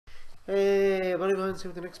Hey, everybody, going to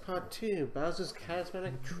the next part 2, Bowser's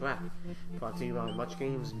Cataclysmic Trap, brought to you by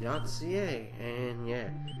MuchGames.ca, and yeah,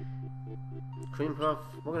 Cream Puff,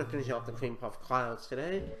 we're going to finish off the Cream Puff Clouds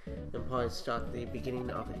today, and probably start the beginning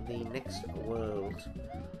of the next world.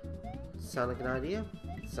 Sound like an idea?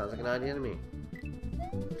 Sounds like an idea to me.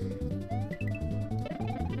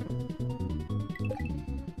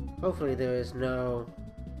 Hopefully there is no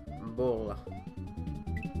bull.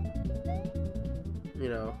 You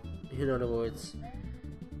know, in other words,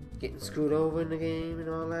 getting screwed over in the game and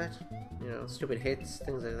all that. You know, stupid hits,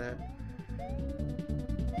 things like that.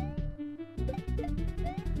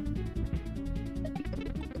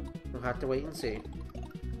 We'll have to wait and see.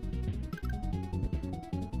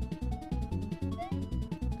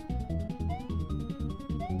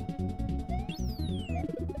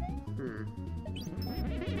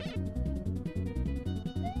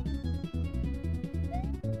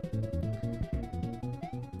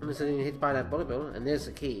 So then you hit by that bullet bill, and there's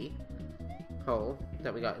the key hole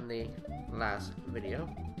that we got in the last video.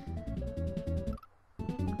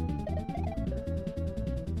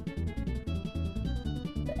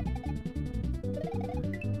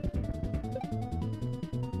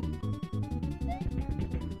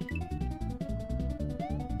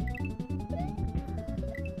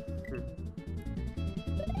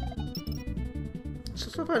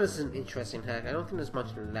 So far this is an interesting hack. I don't think there's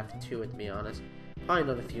much left to it, to be honest. Probably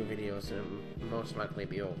another few videos and most likely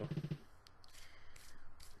be over.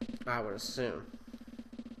 I would assume.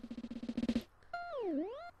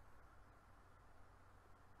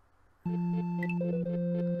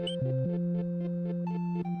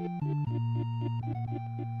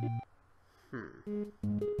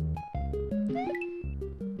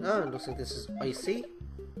 Oh, it looks like this is icy.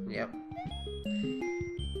 Yep.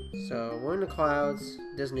 So we're in the clouds,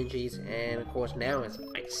 there's ninjas, and of course now it's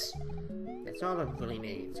ice. That's all I really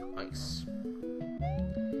need, ice.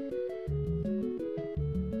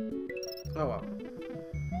 Oh well.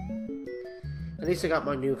 At least I got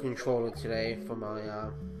my new controller today for my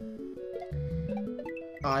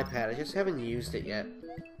iPad. I just haven't used it yet.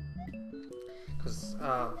 Because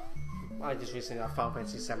I just recently got Final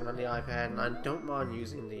Fantasy 7 on the iPad, and I don't mind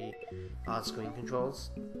using the on-screen controls.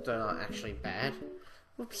 They're not actually bad.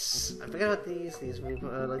 Oops, I forgot these. These were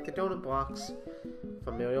like the donut blocks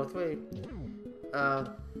from Mario 3.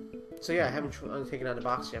 So yeah, I haven't taken out the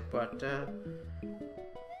box yet, but I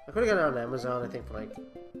could have got it on Amazon, I think, for like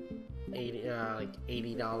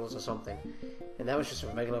 $80 or something, and that was just a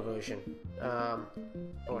regular version.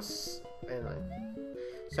 Anyway.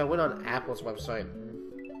 So I went on Apple's website.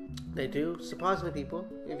 They do, surprisingly, people,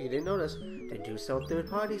 if you didn't notice, they do sell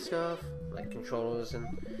third-party stuff like controllers and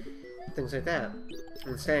things like that,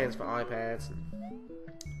 and stands for iPads and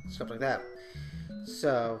stuff like that.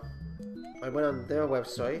 So I went on their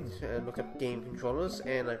website and looked up game controllers,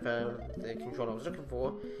 and I found the controller I was looking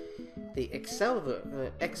for, the XL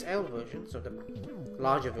version, so the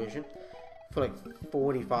larger version, for like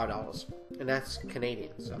 $45, and that's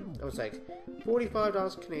Canadian. So I was like,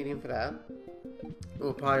 $45 Canadian for that,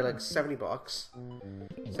 or probably like $70,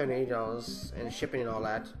 $80, and shipping and all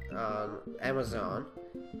that on Amazon,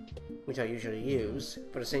 which I usually use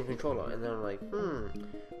for the same controller. And then I'm like,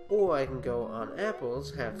 or I can go on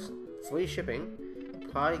Apple's, have free shipping,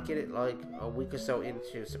 probably get it like a week or so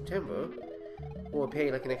into September, or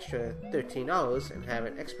pay like an extra $13 and have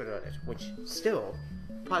it expedited, which still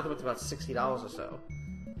probably come up to about $60 or so,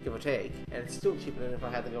 give or take, and it's still cheaper than if I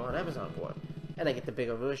had to go on Amazon for it. And I get the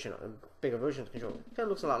bigger version of the controller. Kind of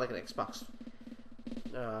looks a lot like an Xbox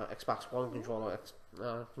One controller,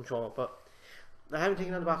 but I haven't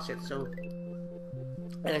taken out the box yet. So,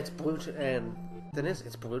 and it's Bluetooth, and then it's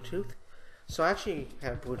Bluetooth. So I actually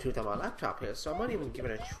have Bluetooth on my laptop here, so I might even give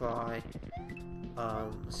it a try.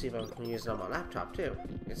 See if I can use it on my laptop too.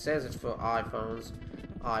 It says it's for iPhones,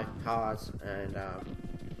 iPods, and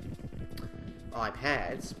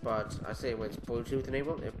iPads, but I say when it's Bluetooth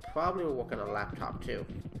enabled, it probably will work on a laptop too,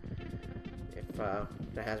 if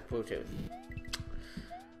that has Bluetooth.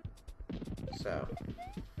 So,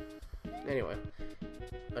 anyway,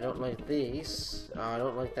 I don't like these. I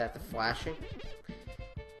don't like that, the flashing.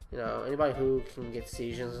 You know, anybody who can get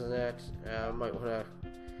seizures and that might want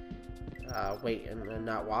to wait and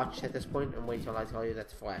not watch at this point, and wait till I tell you that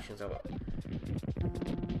the flashing's over,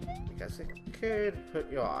 because it could hurt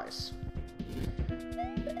your eyes.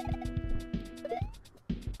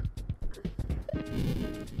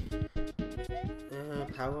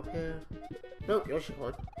 Power up here. Nope, Yoshi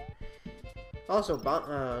won. Also,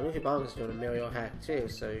 Yoshi Bong is doing a Mario hack too,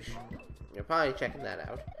 so you're probably checking that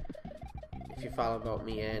out. If you follow both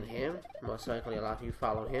me and him, most likely a lot of you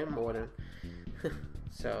follow him more than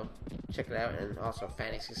So check it out, and also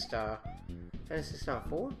Fantasy Star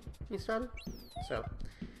 4 he started. So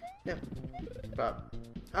yeah, but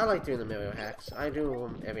I like doing the Mario hacks. I do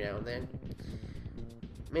them every now and then,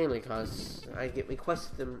 mainly because I get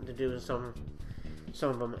requested them to do some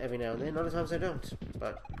of them every now and then. Other times I don't.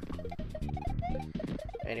 But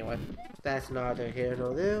anyway, that's neither here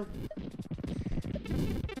nor there.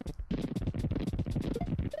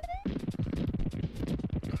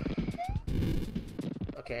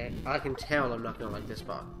 Okay, I can tell I'm not gonna like this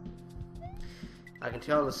part. I can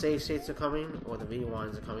tell the save states are coming, or the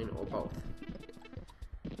rewinds are coming, or both.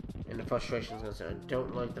 And the frustration is concerned. I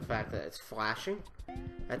don't like the fact that it's flashing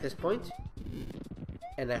at this point,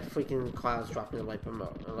 and that freaking clouds dropping the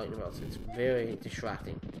lightning bolts. It's very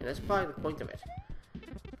distracting, and that's probably the point of it.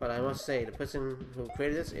 But I must say, the person who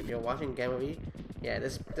created this, if you're watching Gamma V, yeah,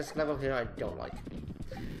 this level here I don't like.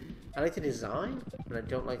 I like the design, but I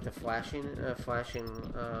don't like the flashing,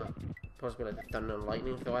 supposed to be like the thunder and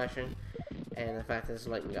lightning flashing, and the fact that it's a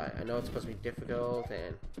lightning guy. I know it's supposed to be difficult,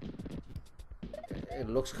 and it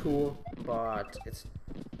looks cool, but it's,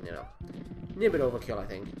 you know, a little bit overkill, I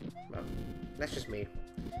think. But that's just me.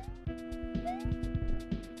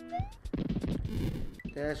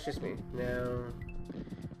 That's just me. Now,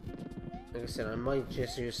 like I said, I might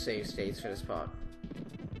just use save states for this part.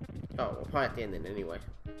 Oh, we'll probably at the end then anyway.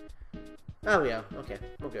 Oh yeah, okay,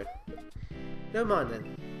 we're good. Never mind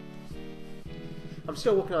then. I'm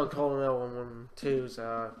still working on Colonel 112's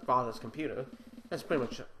father's computer. That's pretty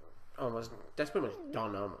much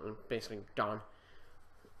done. Basically done.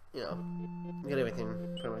 You know, got everything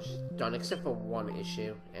pretty much done except for one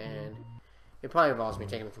issue, and it probably involves me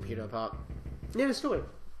taking the computer apart. Yeah, the story.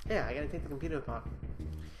 Yeah, I gotta take the computer apart.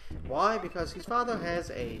 Why? Because his father has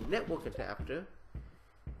a network adapter.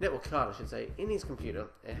 Network card, I should say, in his computer.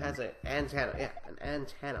 It has an antenna, an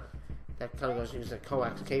antenna that kind of goes using a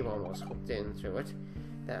coax cable almost hooked in through it.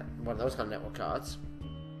 That one of those kind of network cards.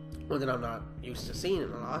 One that I'm not used to seeing a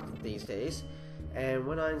lot these days. And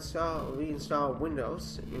when I reinstall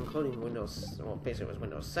Windows, including Windows, well, basically it was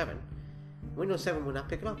Windows 7. Windows 7 would not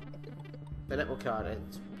pick it up. The network card,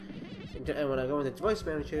 and when I go into Device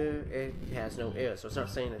Manager, it has no error, so it's not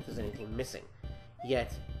saying that there's anything missing.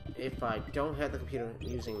 Yet, if I don't have the computer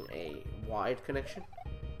using a wired connection,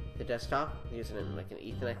 the desktop, using it like an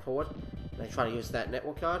Ethernet cord, and I try to use that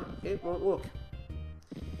network card, it won't work.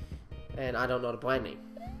 And I don't know the brand name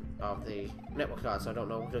of the network card, so I don't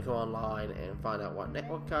know where to go online and find out what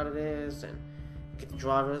network card it is and get the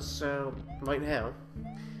drivers. So right now,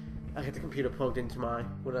 I get the computer plugged into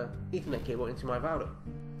with an Ethernet cable into my router,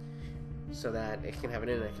 so that it can have an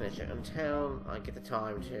internet connection until I get the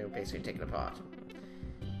time to basically take it apart.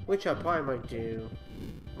 Which I probably might do.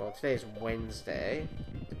 Well, today's Wednesday,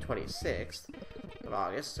 the 26th of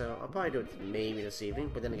August, so I'll probably do it maybe this evening.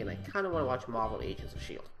 But then again, I kind of want to watch Marvel Agents of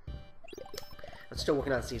S.H.I.E.L.D. I'm still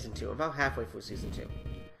working on Season 2. I'm about halfway through Season 2.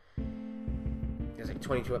 There's like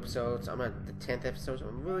 22 episodes. I'm at the 10th episode, so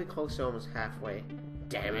I'm really close to almost halfway.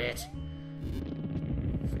 Damn it!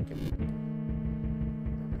 Freaking...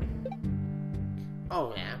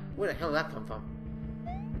 Oh yeah, where the hell did that come from?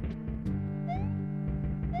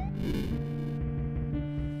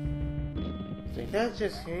 Like, that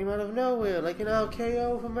just came out of nowhere, like an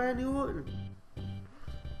RKO from Randy Orton.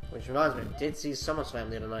 Which reminds me, I did see SummerSlam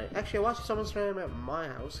the other night. Actually, I watched SummerSlam at my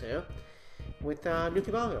house here with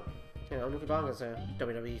Nuki Bongo. You know, Nuki Bongo's a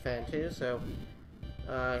WWE fan too, so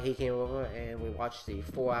he came over and we watched the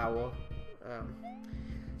 4-hour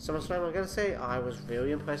SummerSlam. I gotta say, I was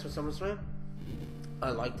really impressed with SummerSlam. I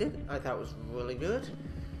liked it. I thought it was really good.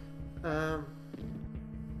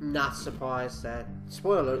 Not surprised that,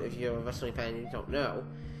 spoiler alert if you're a wrestling fan and you don't know,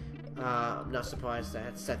 I'm not surprised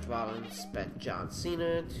that Seth Rollins bet John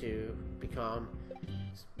Cena to become,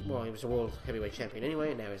 well, he was a World Heavyweight Champion anyway,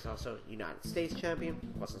 and now he's also United States Champion.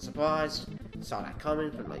 Wasn't surprised. Saw that coming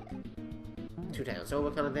from like 2 towns over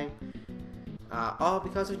kind of thing. All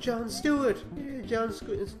because of Jon Stewart. Yeah, John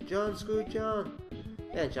screwed John.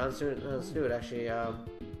 Yeah, Jon Stewart actually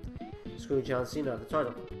screwed John Cena at the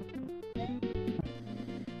title.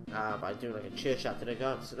 By doing like a chair shot to the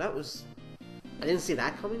gut. So that was, I didn't see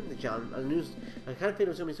that coming. I kind of figured it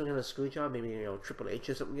was going to be some kind of screw job, maybe, you know, Triple H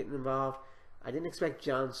or something getting involved. I didn't expect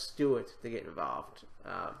Jon Stewart to get involved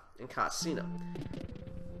in Cena.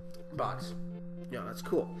 But, you know, that's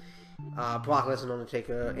cool. Brock Lesnar and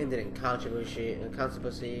Undertaker ended in controversy.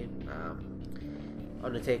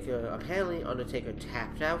 Apparently Undertaker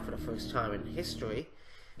tapped out for the first time in history,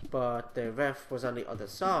 but the ref was on the other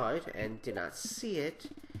side and did not see it,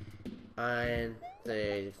 and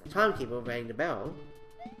the timekeeper rang the bell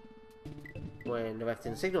when the ref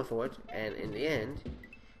didn't signal for it, and in the end,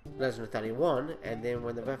 Lesnar thought he won, and then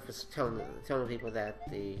when the ref was telling people that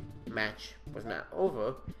the match was not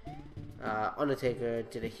over, Undertaker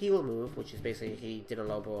did a heel move, which is basically he did a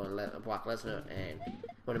low blow on Brock Lesnar, and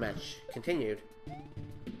when the match continued,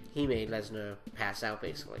 he made Lesnar pass out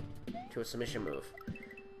basically to a submission move.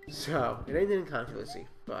 So it ended in controversy,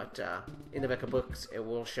 but in the record books it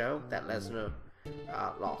will show that Lesnar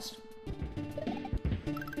lost.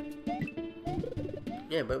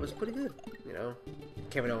 Yeah, but it was pretty good, you know.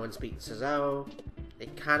 Kevin Owens beat Cesaro.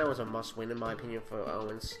 It kind of was a must-win in my opinion for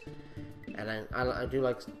Owens. And I do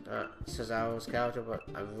like Cesaro's character, but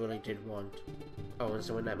I really did want Owens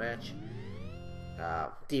to win that match.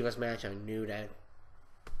 Divas match, I knew that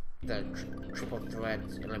the triple threat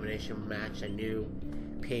elimination match, I knew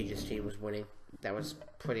Paige's team was winning. That was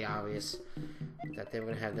pretty obvious that they were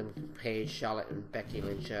going to have them, Paige, Charlotte, and Becky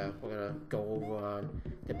Lynch. We're going to go over on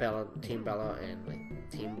the Team Bella and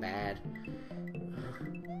like Team Bad.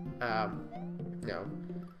 No.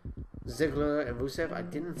 Ziggler and Rusev, I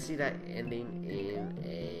didn't see that ending in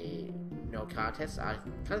a no contest. I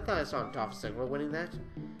kind of thought I saw Dolph Ziggler winning that,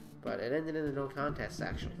 but it ended in a no contest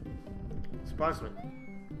actually. Surprised me.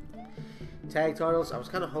 Tag titles, I was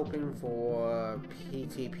kind of hoping for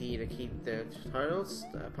PTP to keep the titles,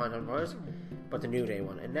 the Primetime Warriors, but the New Day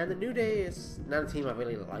won. And now the New Day is not a team I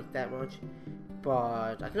really like that much,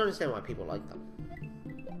 but I can understand why people like them.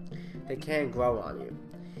 They can grow on you.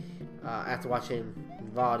 After watching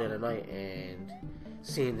Raw the other night and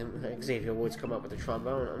seeing them, Xavier Woods come up with the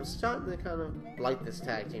trombone, I'm starting to kind of like this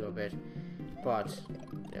tag team a bit. But,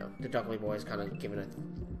 you know, the Dudley Boys kind of giving it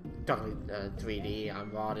Dudley 3D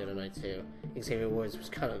on Raw the other night too. Xavier Woods was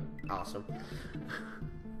kind of awesome.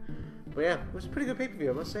 But yeah, it was a pretty good pay-per-view,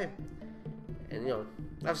 I must say. And, you know,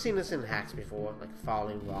 I've seen this in hacks before, like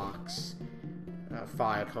falling rocks,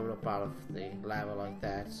 fire coming up out of the lava like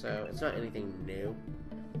that, so it's not anything new.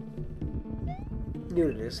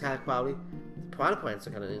 New to this hack, probably. The piranha plants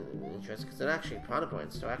are kind of interesting, because they're actually piranha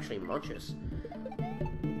plants, they're actually munchers.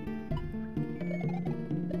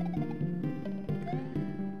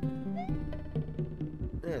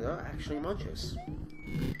 Yeah, they're actually munchers.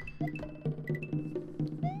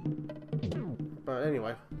 But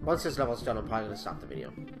anyway, once this level's done, I'm probably going to stop the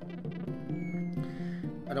video.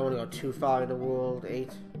 I don't want to go too far into World 8.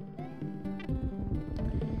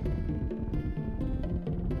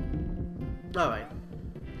 Alright.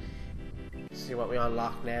 See what we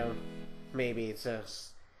unlock now. Maybe it's a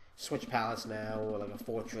Switch Palace now, or like a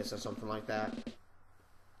fortress or something like that.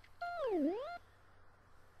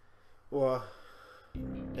 Or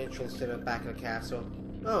entrance to the back of the castle.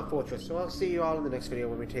 Oh, fortress. So I'll see you all in the next video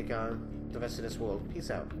when we take on the rest of this world.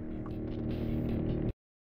 Peace out.